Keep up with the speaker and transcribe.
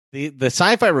The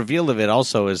sci-fi reveal of it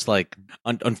also is like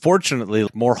unfortunately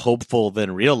more hopeful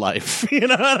than real life. You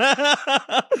know,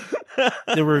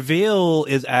 The reveal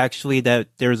is actually that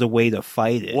there's a way to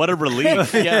fight it. what a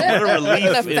relief! Yeah, what a relief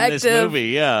in this Effective. movie.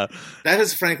 Yeah, That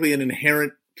is frankly an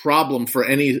inherent problem for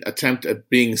any attempt at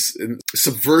being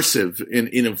subversive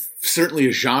in certainly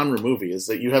a genre movie, is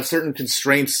that you have certain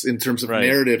constraints in terms of Right.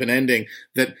 narrative and ending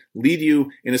that lead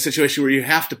you in a situation where you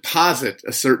have to posit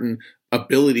a certain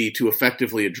ability to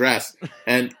effectively address,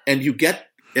 and you get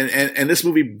and this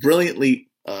movie brilliantly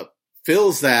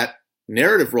fills that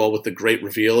narrative role with the great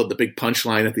reveal and the big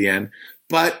punchline at the end,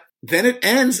 but then it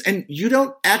ends and you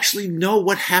don't actually know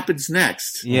what happens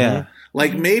next. Yeah.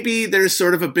 Like maybe there's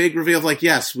sort of a big reveal of like,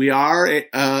 yes, we are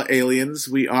aliens,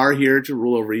 we are here to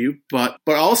rule over you, but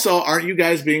also aren't you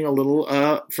guys being a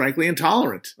little, frankly,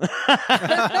 intolerant?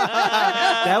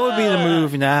 That would be the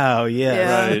move now.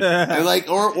 Yeah. Right. And like,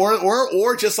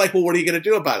 or just like, well, what are you going to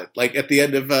do about it? Like at the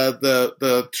end of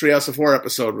the Treehouse of Horror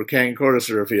episode where Kang and Corvus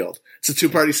are revealed, it's a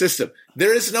two-party system.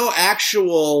 There is no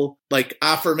actual like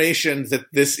affirmation that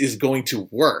this is going to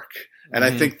work. And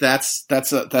I think that's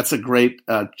a great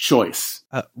choice.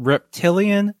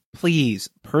 Reptilian, please,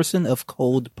 person of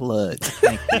cold blood.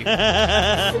 Thank you.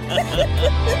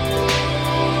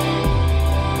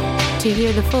 To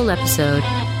hear the full episode,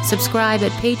 subscribe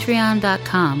at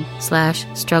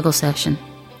patreon.com/struggle session.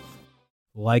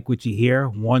 Like what you hear?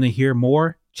 Want to hear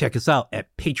more? Check us out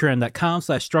at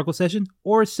patreon.com/struggle session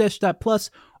or sesh.plus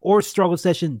or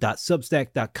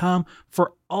strugglesession.substack.com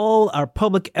for all our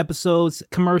public episodes,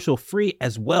 commercial free,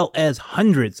 as well as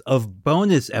hundreds of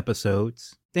bonus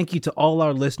episodes. Thank you to all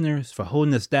our listeners for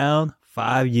holding us down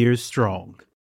 5 years strong.